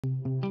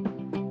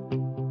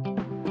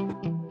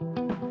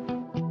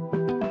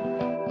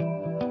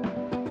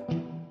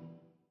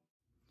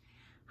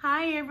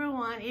Hi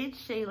everyone, it's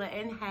Sheila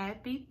and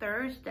happy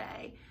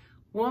Thursday.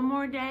 One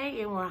more day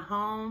and we're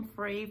home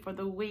free for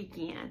the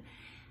weekend.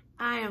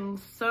 I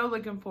am so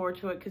looking forward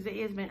to it because it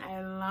has been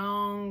a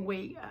long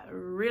week, a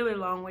really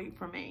long week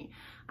for me.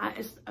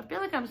 I feel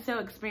like I'm still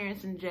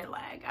experiencing jet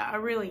lag. I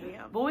really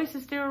am. Voice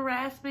is still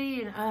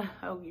raspy and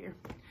oh dear.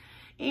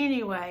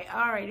 Anyway,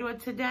 all right, well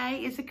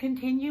today is a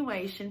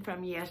continuation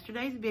from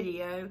yesterday's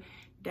video,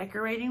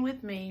 decorating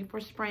with me for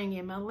spring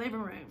in my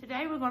living room.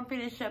 Today we're going to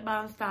finish up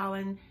by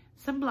installing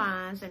some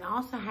blinds and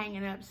also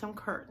hanging up some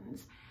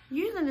curtains.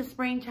 Usually in the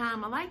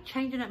springtime, I like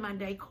changing up my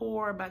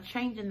decor by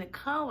changing the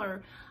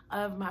color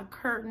of my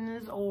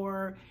curtains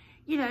or,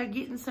 you know,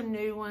 getting some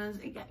new ones.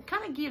 It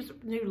kind of gives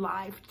new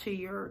life to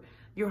your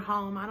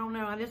home. I don't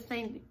know, I just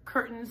think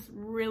curtains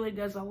really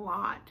does a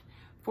lot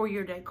for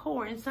your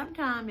decor. And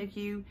sometimes if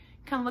you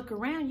come look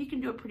around, you can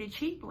do it pretty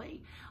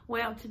cheaply.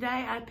 Well,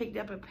 today I picked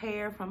up a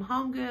pair from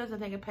Home Goods. I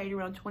think I paid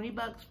around 20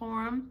 bucks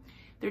for them.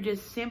 They're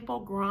just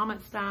simple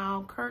grommet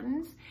style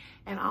curtains.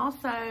 And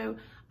also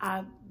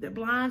the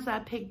blinds I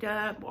picked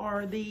up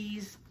are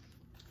these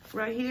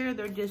right here.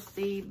 They're just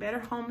the Better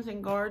Homes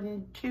and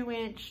Garden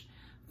 2-inch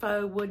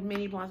faux wood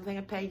mini blinds. I think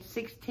I paid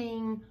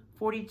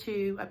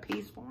 $16.42 a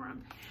piece for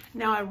them.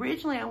 Now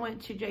originally I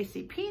went to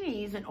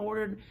JCPenney's and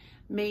ordered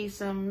me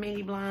some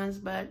mini blinds,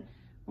 but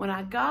when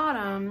I got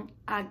them,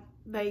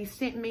 they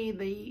sent me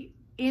the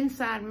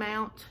inside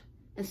mount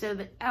instead of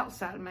the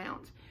outside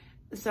mount.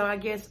 So I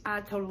guess I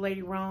told the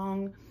lady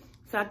wrong,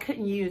 so I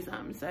couldn't use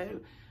them.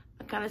 So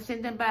I kind of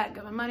sent them back,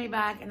 got my money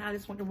back, and I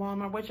just went to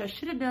Walmart, which I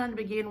should have done to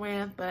begin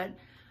with, but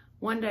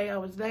one day I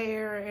was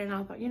there and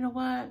I thought, you know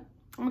what? I'm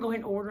gonna go ahead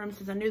and order them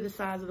since I knew the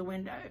size of the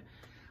window.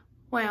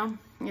 Well,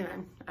 you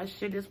know, I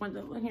should just went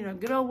to, you know,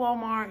 good old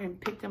Walmart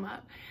and picked them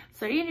up.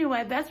 So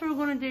anyway, that's what we're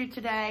gonna do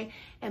today.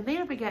 And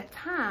then if we got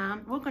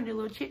time, we're gonna do a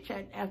little chit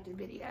chat after the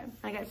video.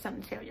 I got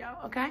something to tell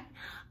y'all, okay?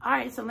 All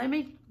right, so let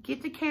me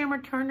get the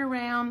camera turned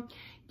around,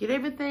 get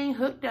everything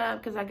hooked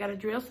up because I gotta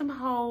drill some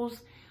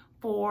holes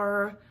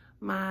for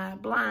my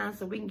blinds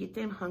so we can get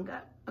them hung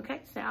up.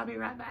 Okay, so I'll be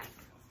right back.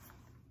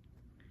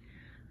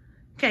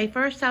 Okay,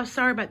 first I'm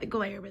sorry about the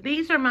glare, but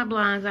these are my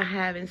blinds I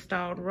have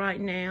installed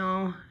right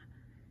now.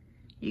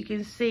 You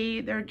can see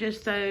they're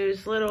just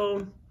those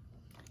little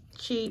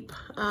cheap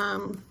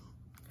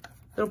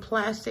little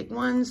plastic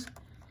ones,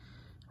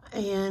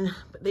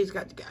 but these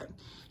got to go.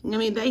 I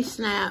mean, they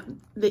snap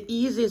the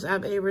easiest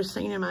I've ever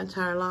seen in my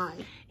entire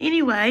life.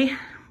 Anyway,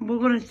 we're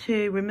going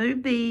to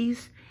remove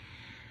these.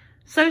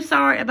 So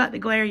sorry about the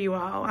glare, you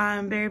all.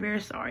 I'm very,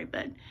 very sorry,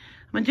 but I'm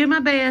going to do my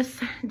best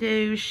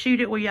to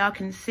shoot it where y'all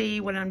can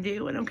see what I'm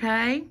doing,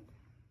 okay?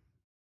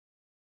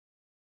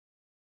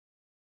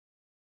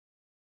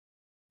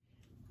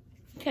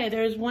 Okay,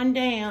 there's one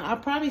down. I'll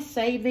probably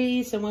save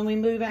these so when we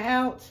move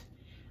out,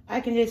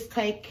 I can just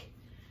take,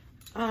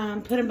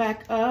 put them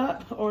back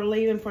up or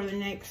leave them for the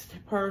next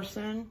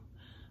person.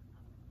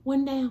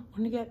 One down,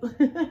 one to go.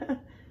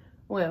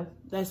 Well,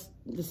 this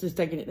is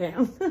taking it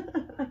down.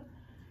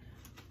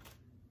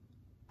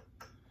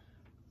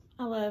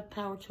 I love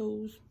power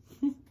tools.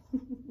 I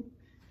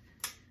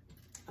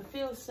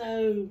feel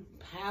so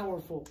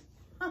powerful.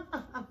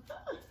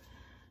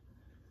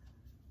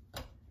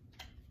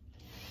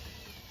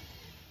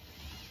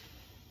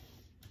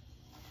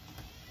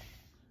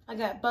 I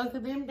got both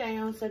of them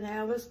down, so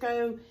now let's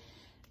go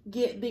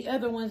get the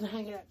other ones and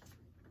hang it up.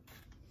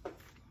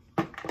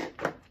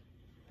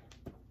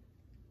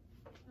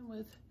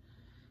 They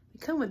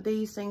come with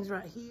these things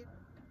right here.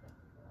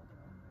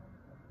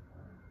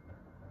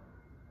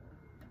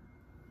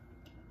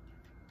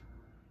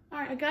 All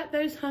right, I got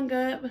those hung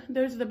up.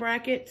 Those are the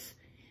brackets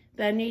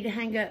that I need to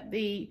hang up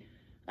the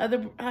other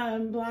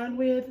blind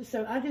with.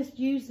 So I just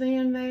use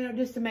them there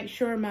just to make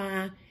sure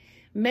my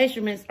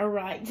measurements are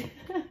right.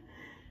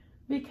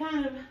 Be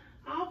kind of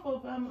awful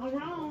if I'm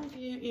wrong.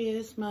 Here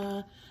is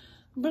my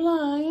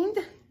blind.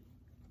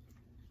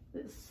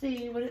 Let's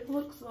see what it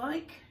looks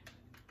like.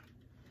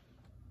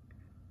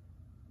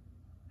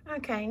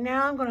 Okay,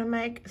 now I'm gonna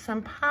make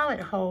some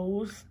pilot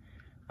holes.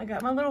 I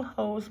got my little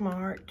holes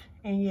marked,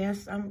 and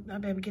yes, I'll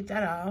be able to get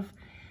that off.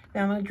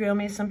 Now I'm gonna drill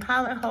me some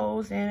pilot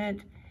holes in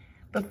it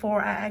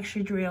before I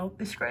actually drill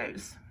the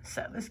screws.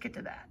 So let's get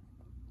to that.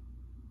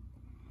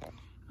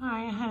 All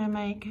right, how to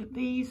make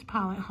these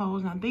pilot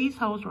holes. Now these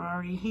holes were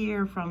already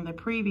here from the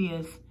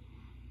previous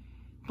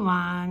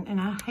blind,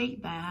 and I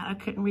hate that. I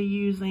couldn't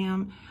reuse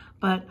them,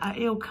 but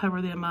it'll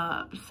cover them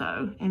up.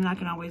 So, and I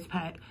can always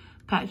patch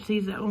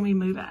these up when we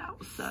move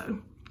out.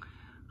 So,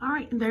 all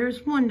right,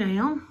 there's one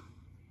down.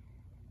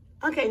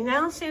 Okay,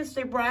 now since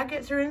the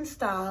brackets are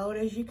installed,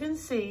 as you can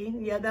see,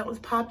 yeah, that was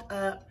popped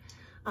up.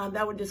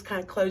 That would just kind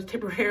of close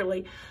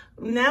temporarily.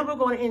 Now we're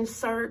going to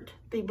insert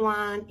the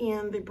blind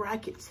in the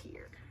brackets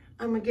here.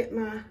 I'm gonna get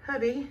my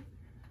hubby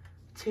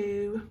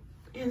to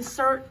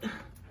insert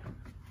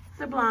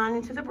the blind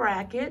into the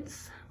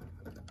brackets.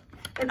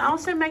 And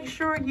also make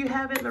sure you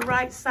have it the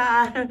right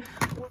side.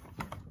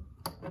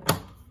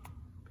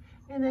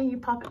 And then you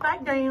pop it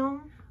back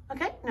down.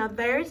 Okay, now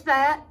there's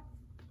that.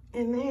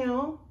 And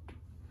now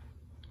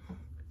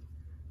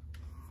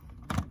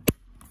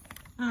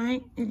All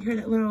right, and hear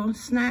that little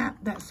snap?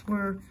 That's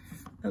where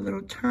the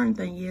little turn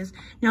thing is.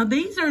 Now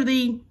these are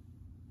the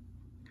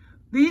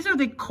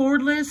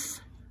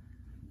cordless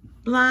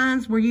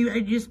blinds where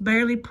you just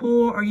barely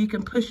pull, or you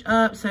can push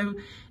up, so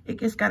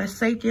it's got a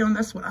safety on.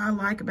 That's what I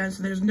like about it.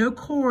 So there's no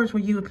cords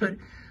where you would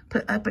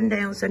put up and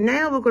down. So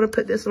now we're going to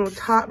put this little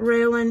top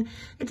railing,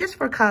 and just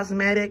for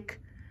cosmetic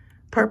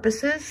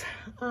purposes.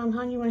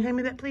 Honey, you want to hand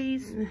me that,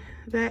 please?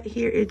 That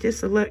here is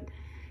just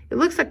it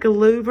looks like a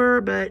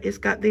louver, but it's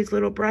got these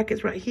little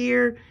brackets right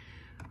here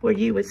where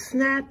you would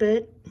snap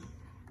it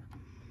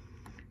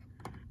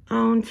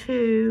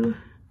onto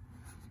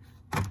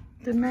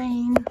the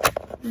main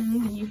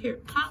thing. You hear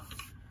it pop.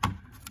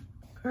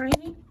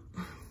 Alrighty.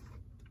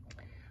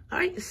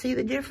 Alright, you see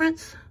the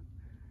difference?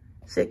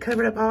 So it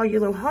covered up all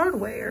your little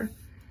hardware.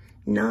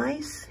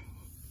 Nice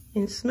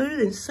and smooth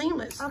and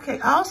seamless. Okay,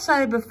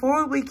 also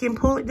before we can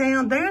pull it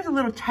down, there's a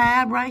little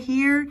tab right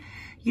here.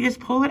 You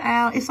just pull it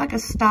out. It's like a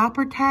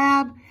stopper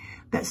tab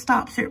that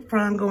stops it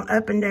from going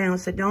up and down.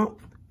 So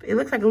it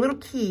looks like a little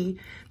key.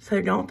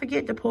 So don't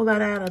forget to pull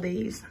that out of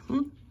these.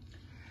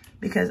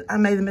 Because I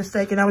made the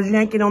mistake and I was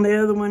yanking on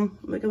the other one,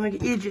 looking like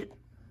an idiot.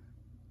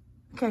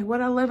 Okay, what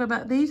I love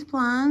about these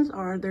blinds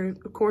are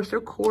of course they're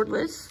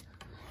cordless,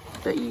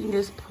 but you can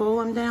just pull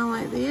them down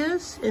like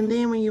this, and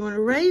then when you want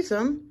to raise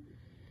them,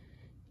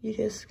 you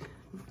just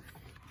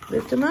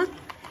lift them up,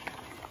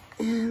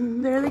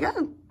 and there they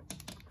go.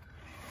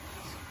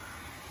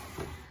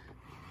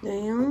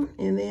 Down,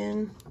 and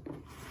then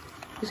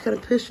just gotta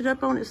push it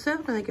up on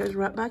itself, and it goes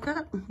right back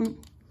up. Okay,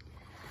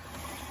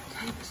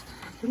 let's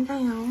take them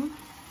down.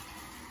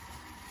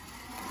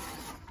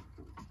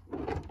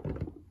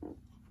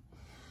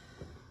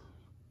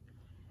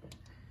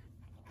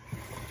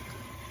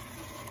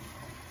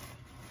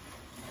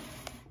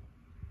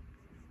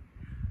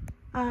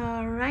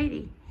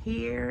 Alrighty,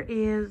 here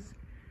is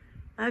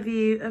a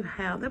view of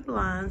how the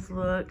blinds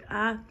look.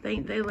 I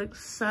think they look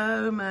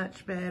so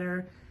much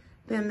better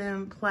than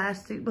them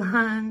plastic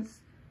blinds.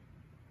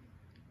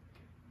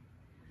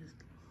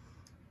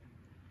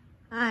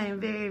 I am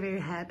very, very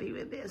happy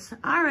with this.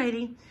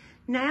 Alrighty,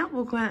 now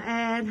we're going to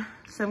add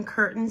some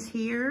curtains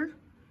here.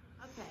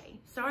 Okay,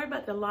 sorry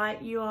about the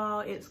light, you all.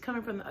 It's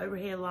coming from the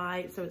overhead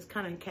light, so it's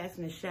kind of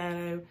casting a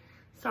shadow.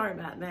 Sorry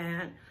about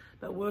that.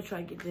 But we'll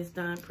try to get this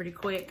done pretty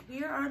quick.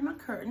 Here are my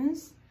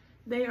curtains.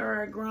 They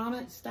are a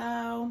grommet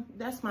style.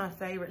 That's my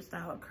favorite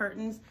style of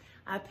curtains.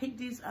 I picked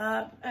these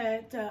up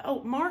at,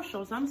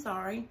 Marshall's, I'm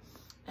sorry.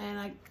 And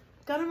I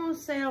got them on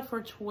sale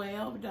for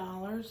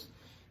 $12.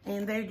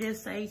 And they're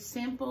just a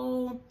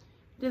simple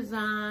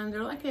design.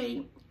 They're like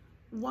a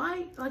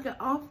white, like an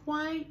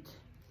off-white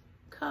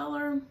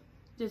color.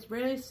 Just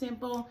really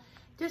simple.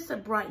 Just to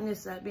brighten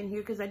this up in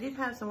here, because I did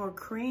have some more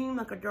cream,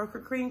 like a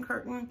darker cream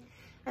curtain.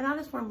 And I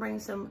just want to bring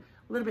some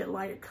little bit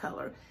lighter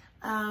color.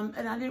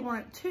 And I didn't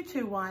want it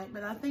too white,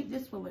 but I think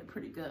this will look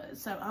pretty good.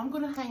 So I'm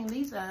going to hang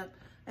these up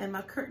and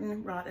my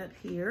curtain right up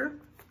here.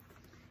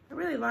 I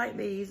really like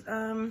these.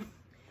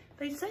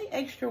 They say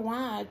extra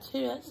wide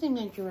too. That seemed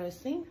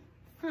interesting.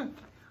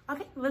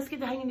 Okay, let's get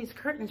to hanging these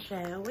curtains,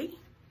 shall we?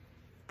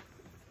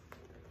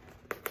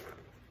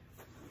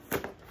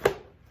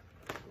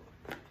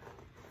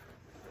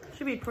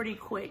 Should be pretty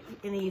quick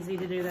and easy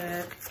to do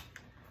that.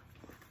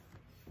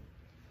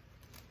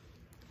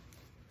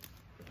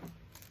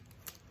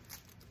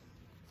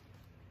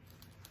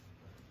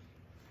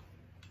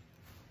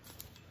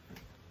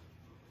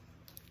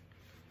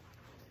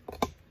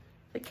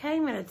 It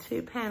came in a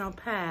 2-panel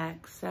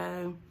pack,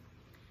 so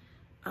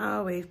I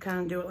always kind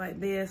of do it like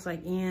this,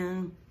 like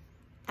in,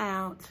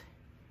 out,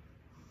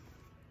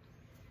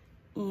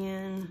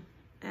 in,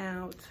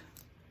 out,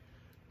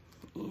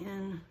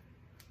 in,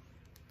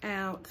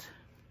 out,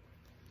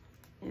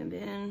 and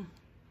then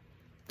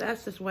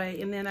that's this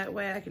way, and then that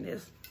way I can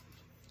just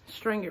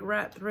string it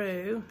right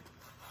through.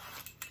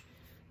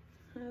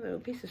 A little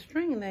piece of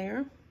string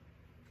there.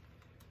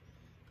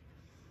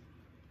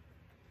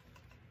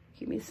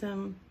 Give me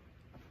some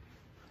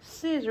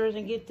scissors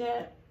and get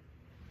that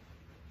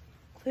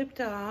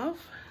clipped off.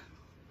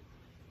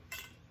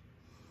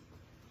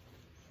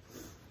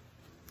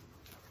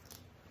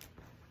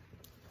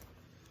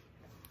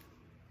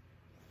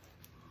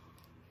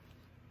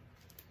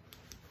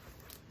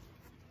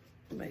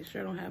 Make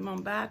sure I don't have them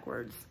on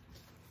backwards.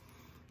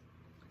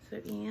 So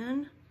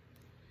in,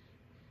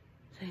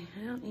 say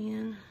out,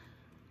 in,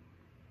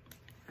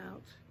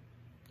 out,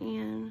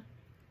 in,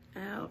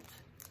 out,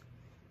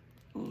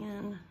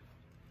 in,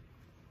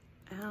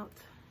 out,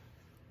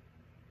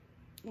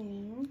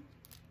 in.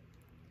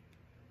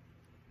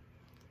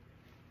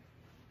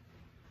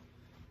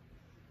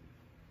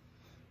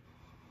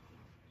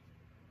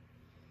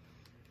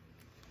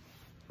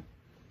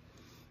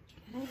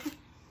 Okay.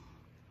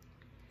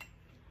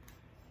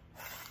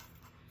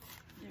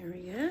 There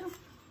we go.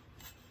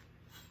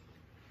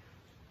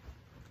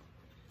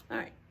 All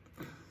right.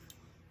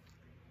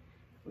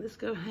 Let's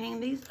go hang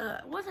these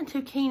up. I wasn't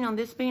too keen on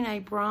this being a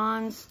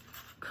bronze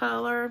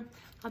color.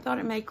 I thought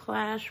it may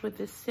clash with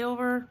this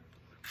silver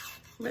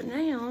But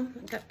now,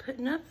 I got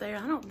putting up there,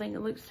 I don't think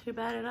it looks too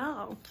bad at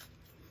all.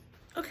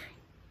 Okay.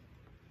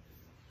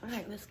 All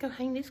right, let's go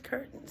hang these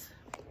curtains.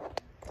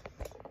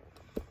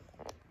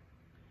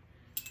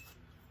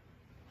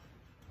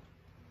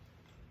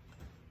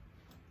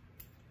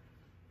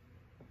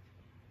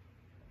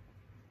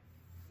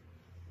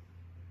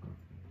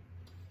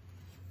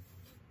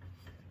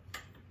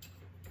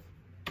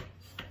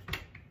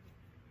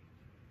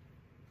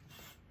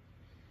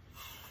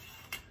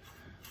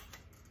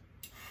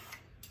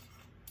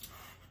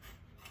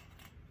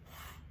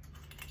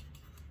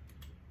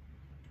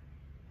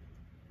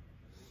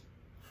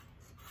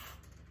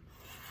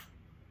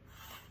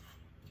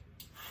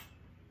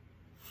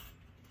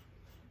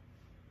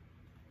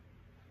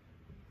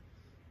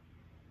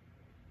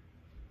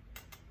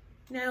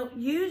 Now,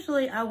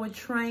 usually I would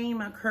train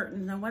my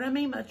curtains. Now, what I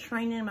mean by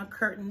training my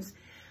curtains,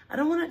 I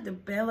don't want it to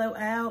bellow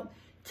out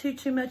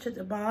too much at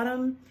the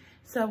bottom.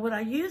 So what I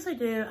usually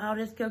do, I'll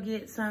just go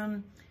get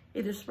some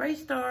either spray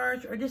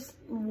starch or just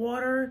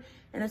water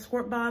in a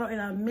squirt bottle,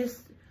 and I'll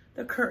mist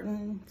the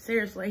curtain,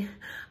 seriously,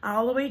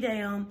 all the way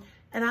down.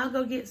 And I'll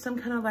go get some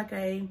kind of like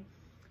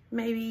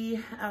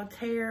maybe I'll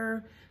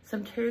tear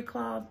some terry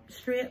cloth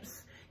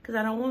strips, because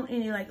I don't want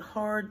any like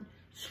hard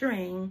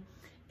string.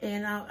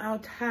 And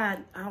I'll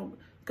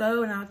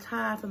go and I'll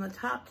tie from the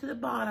top to the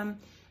bottom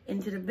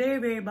into the very,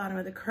 very bottom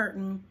of the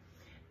curtain,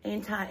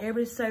 and tie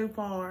every so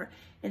far,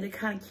 and to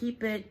kind of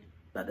keep it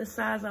about the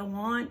size I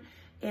want.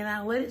 And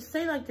I let it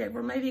stay like that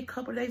for maybe a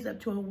couple of days up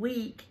to a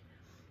week,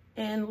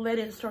 and let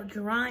it start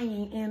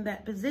drying in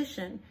that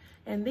position.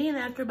 And then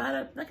after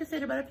like I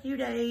said, about a few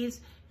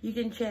days, you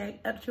can check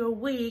up to a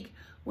week.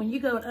 When you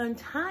go and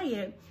untie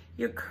it,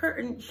 your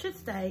curtain should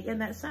stay in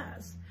that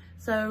size.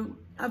 So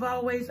I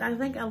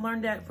think I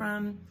learned that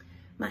from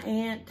my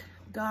aunt.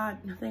 God,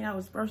 I think I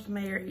was first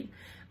married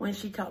when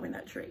she taught me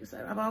that trick.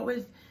 So I've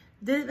always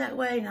did it that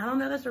way. And I don't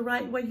know if that's the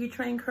right way you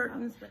train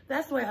curtains, but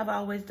that's the way I've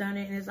always done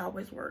it, and it's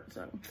always worked.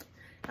 So,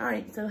 all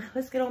right, so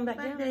let's get on back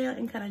down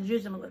and kind of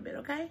juice them a little bit,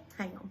 okay?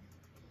 Hang on.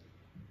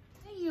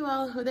 Hey, you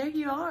all, there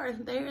you are.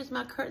 There's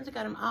my curtains. I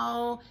got them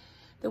all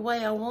the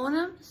way I want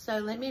them. So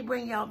let me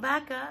bring y'all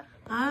back up.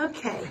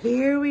 Okay,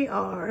 here we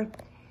are.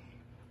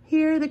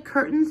 Here are the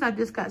curtains. I've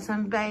just got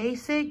some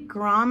basic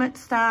grommet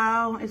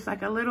style. It's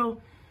like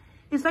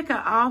an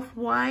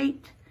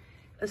off-white,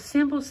 a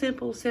simple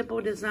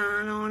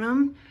design on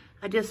them.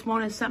 I just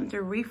wanted something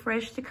to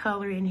refresh the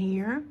color in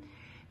here.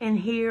 And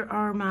here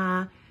are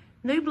my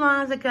new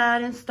blinds I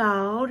got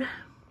installed.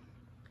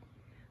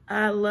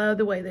 I love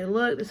the way they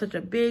look. There's such a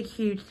big,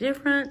 huge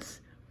difference.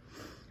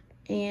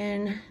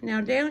 And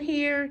now down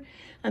here,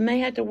 I may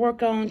have to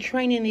work on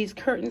training these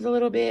curtains a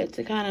little bit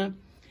to kind of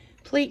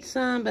pleat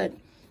some, but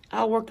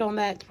I'll work on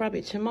that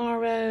probably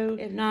tomorrow.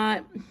 If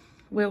not,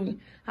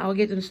 I'll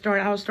get them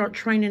started. I'll start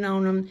training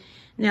on them.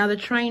 Now the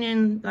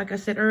training, like I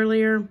said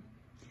earlier,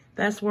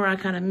 that's where I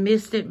kind of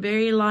mist it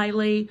very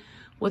lightly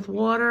with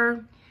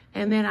water.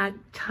 And then I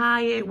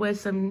tie it with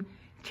some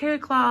terry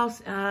cloths,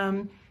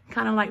 kind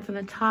of like from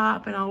the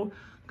top. And I'll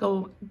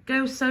go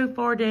so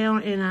far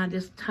down, and I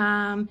just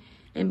tie them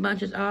in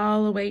bunches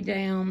all the way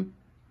down.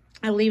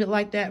 I leave it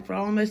like that for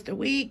almost a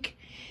week.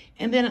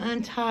 And then I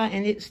untie,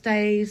 and it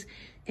stays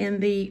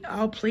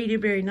all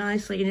pleated very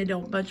nicely, and it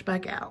don't bunch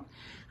back out.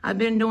 I've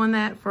been doing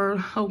that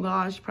for, oh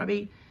gosh,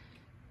 probably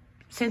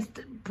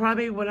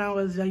when I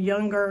was a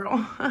young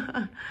girl.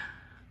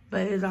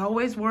 But it's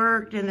always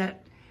worked.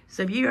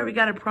 So if you ever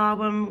got a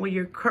problem where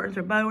your curtains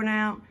are bowing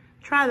out,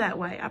 try that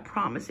way. I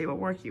promise it will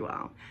work you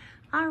out.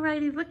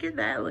 Alrighty, look at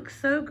that. It looks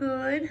so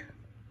good.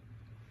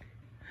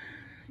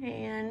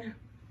 And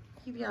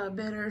give y'all a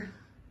better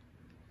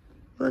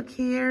look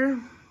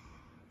here.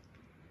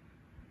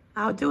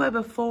 I'll do a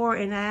before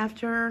and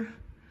after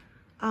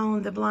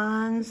on the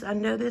blinds. I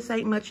know this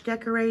ain't much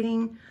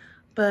decorating,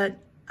 but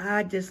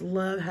I just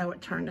love how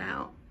it turned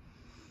out.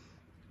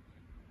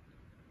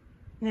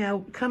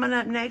 Now, coming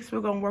up next,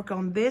 we're gonna work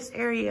on this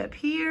area up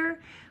here.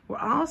 We're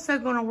also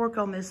gonna work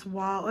on this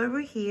wall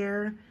over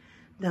here.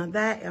 Now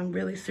that I'm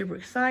really super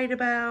excited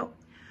about.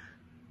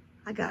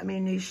 I got me a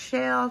new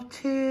shelf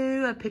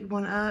too. I picked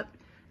one up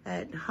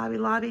at Hobby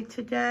Lobby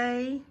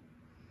today.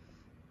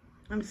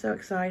 I'm so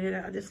excited.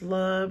 I just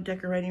love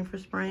decorating for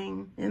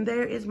spring. And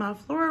there is my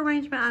floor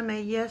arrangement I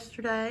made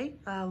yesterday.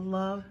 I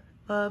love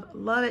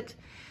it.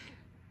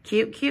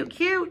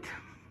 Cute.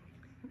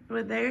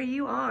 But there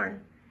you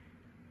are.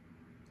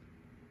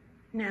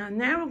 Now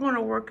we're going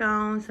to work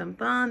on some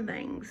fun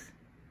things.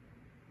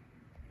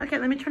 Okay,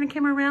 let me turn the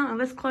camera around and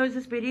let's close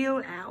this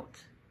video out.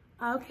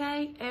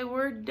 Okay, and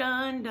we're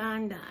done.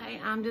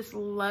 I'm just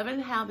loving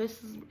how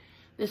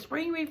the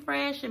spring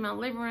refresh in my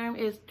living room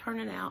is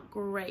turning out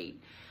great.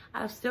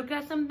 I've still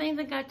got some things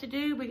I got to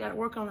do. We got to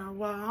work on our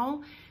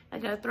wall. I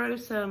got to throw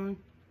some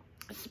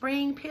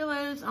spring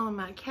pillows on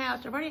my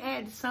couch. I've already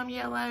added some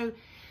yellow,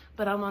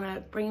 but I'm going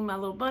to bring my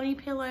little bunny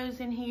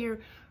pillows in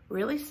here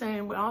really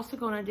soon. We're also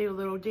going to do a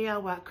little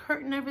DIY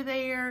curtain over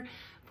there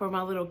for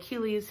my little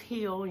Achilles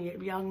heel.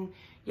 Y'all,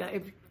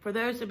 for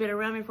those who've been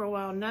around me for a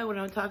while know what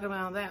I'm talking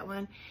about on that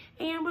one.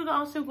 And we're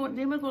also going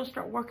to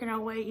start working our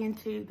way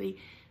into the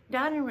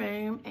dining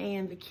room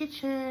and the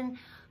kitchen.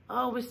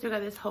 Oh, we still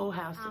got this whole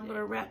house to do. I'm going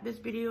to wrap this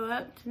video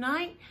up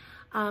tonight.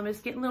 It's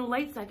getting a little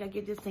late, so I got to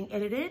get this thing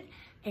edited,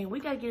 and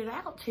we got to get it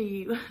out to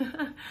you.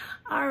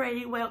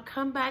 Alrighty, well,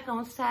 come back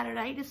on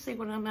Saturday to see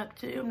what I'm up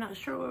to. I'm not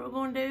sure what we're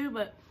going to do,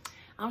 but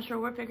I'm sure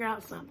we'll figure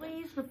out something.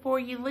 Please, before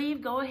you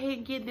leave, go ahead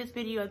and give this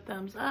video a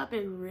thumbs up.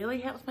 It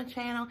really helps my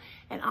channel.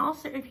 And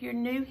also, if you're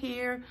new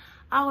here,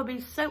 I would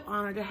be so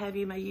honored to have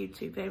you in my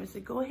YouTube family.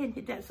 So go ahead and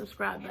hit that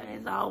subscribe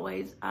button. As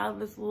always, I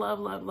just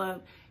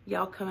love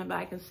y'all coming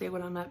back and see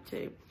what I'm up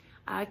to.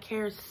 I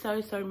care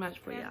so much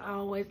for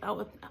y'all.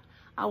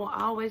 I will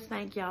always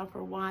thank y'all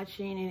for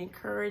watching and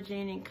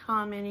encouraging and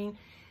commenting.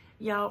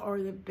 Y'all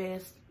are the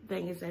best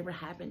thing that's ever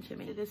happened to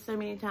me. There's so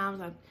many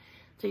times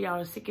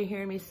y'all are sick of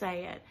hearing me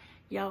say it.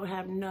 Y'all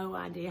have no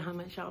idea how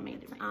much y'all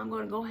mean to me. I'm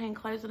going to go ahead and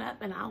close it up,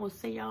 and I will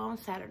see y'all on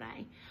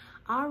Saturday.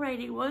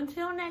 Alrighty, well,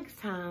 until next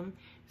time,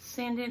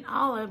 sending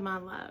all of my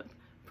love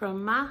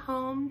from my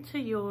home to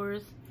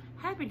yours.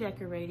 Happy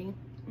decorating.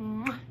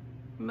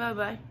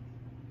 Bye-bye.